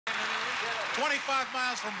25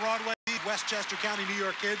 miles from Broadway, Westchester County, New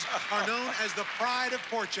York kids are known as the Pride of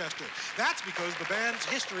Portchester. That's because the band's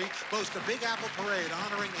history boasts a Big Apple parade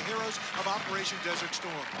honoring the heroes of Operation Desert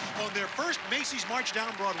Storm. On their first Macy's March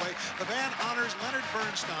Down Broadway, the band honors Leonard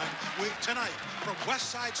Bernstein with Tonight from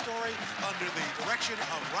West Side Story under the direction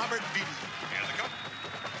of Robert Beatty. Here they come.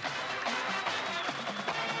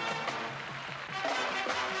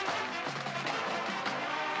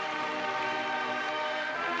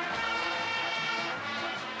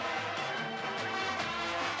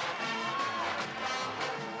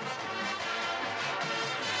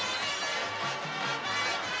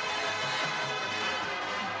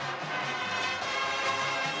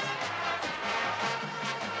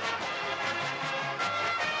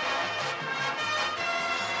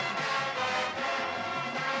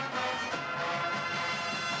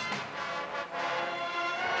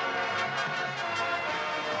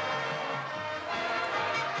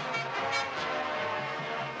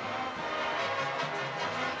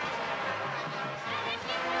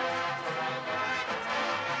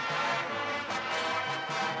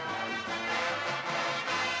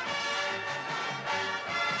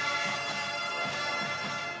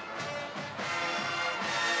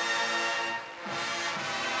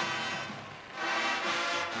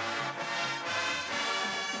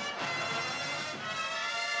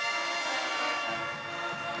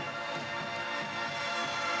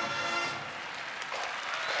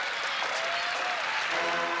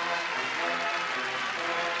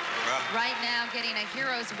 Right now, getting a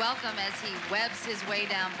hero's welcome as he webs his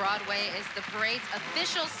way down Broadway is the parade's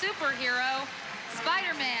official superhero,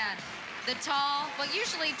 Spider-Man. The tall, well,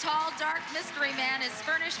 usually tall, dark mystery man is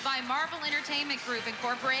furnished by Marvel Entertainment Group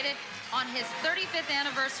Incorporated on his 35th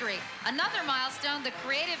anniversary. Another milestone, the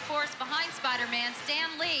creative force behind Spider-Man,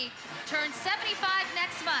 Stan Lee, turns 75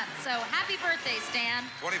 next month. So happy birthday, Stan.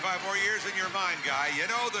 25 more years in your mind, guy. You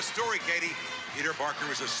know the story, Katie. Peter Parker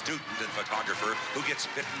is a student and photographer who gets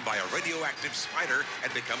bitten by a radioactive spider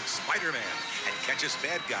and becomes Spider-Man and catches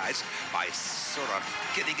bad guys by sort of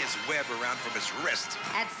getting his web around from his wrist.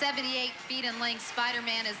 At 78 feet in length,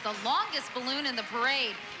 Spider-Man is the longest balloon in the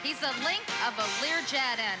parade. He's the length of a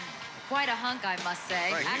Learjet and quite a hunk, I must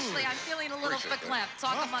say. Actually, I'm feeling a little verklempt.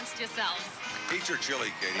 Talk amongst yourselves. Eat your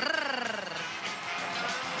chili, Katie.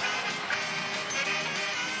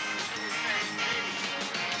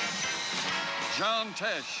 John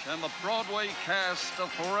Tesh and the Broadway cast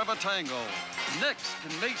of Forever Tango, next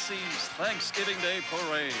in Macy's Thanksgiving Day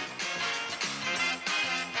Parade.